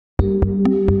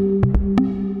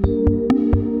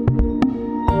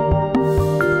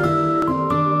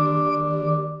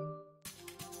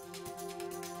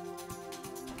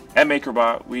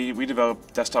MakerBot, we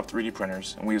develop desktop 3D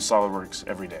printers, and we use SOLIDWORKS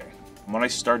every day. When I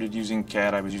started using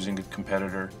CAD, I was using a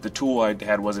competitor. The tool I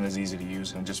had wasn't as easy to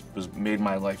use and just made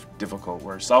my life difficult,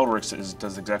 where SOLIDWORKS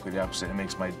does exactly the opposite. It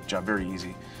makes my job very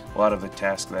easy. A lot of the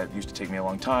tasks that used to take me a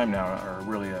long time now are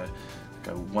really like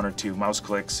one or two mouse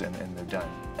clicks and they're done.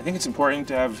 I think it's important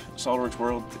to have SOLIDWORKS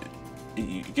World.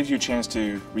 It gives you a chance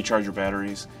to recharge your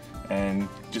batteries and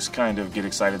just kind of get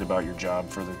excited about your job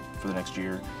for the next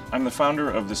year. I'm the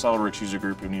founder of the SOLIDWORKS user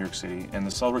group in New York City, and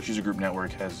the SOLIDWORKS user group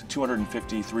network has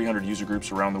 250, 300 user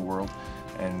groups around the world,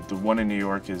 and the one in New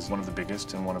York is one of the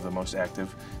biggest and one of the most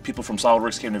active. People from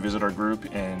SOLIDWORKS came to visit our group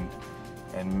and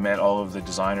met all of the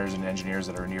designers and engineers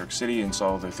that are in New York City and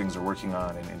saw the things they're working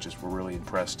on and just were really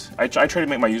impressed. I try to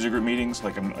make my user group meetings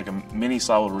like a mini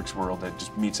SOLIDWORKS World that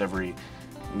just meets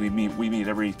we meet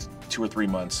every 2 or 3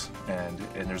 months, and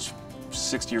there's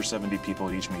 60 or 70 people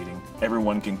at each meeting.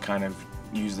 Everyone can kind of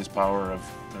use this power of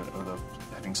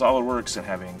having SOLIDWORKS and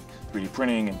having 3D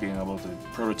printing and being able to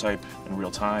prototype in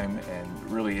real time and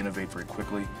really innovate very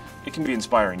quickly. It can be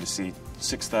inspiring to see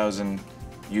 6,000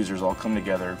 users all come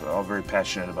together, all very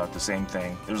passionate about the same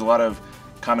thing. There's a lot of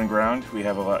common ground.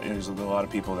 There's a lot of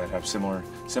people that have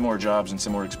similar jobs and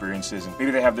similar experiences, and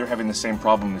maybe they're having the same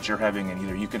problem that you're having, and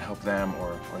either you can help them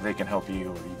or they can help you,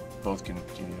 or you both can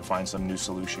find some new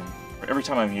solution. Every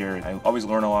time I'm here, I always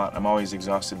learn a lot. I'm always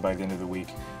exhausted by the end of the week,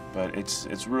 but it's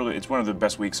one of the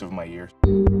best weeks of my year.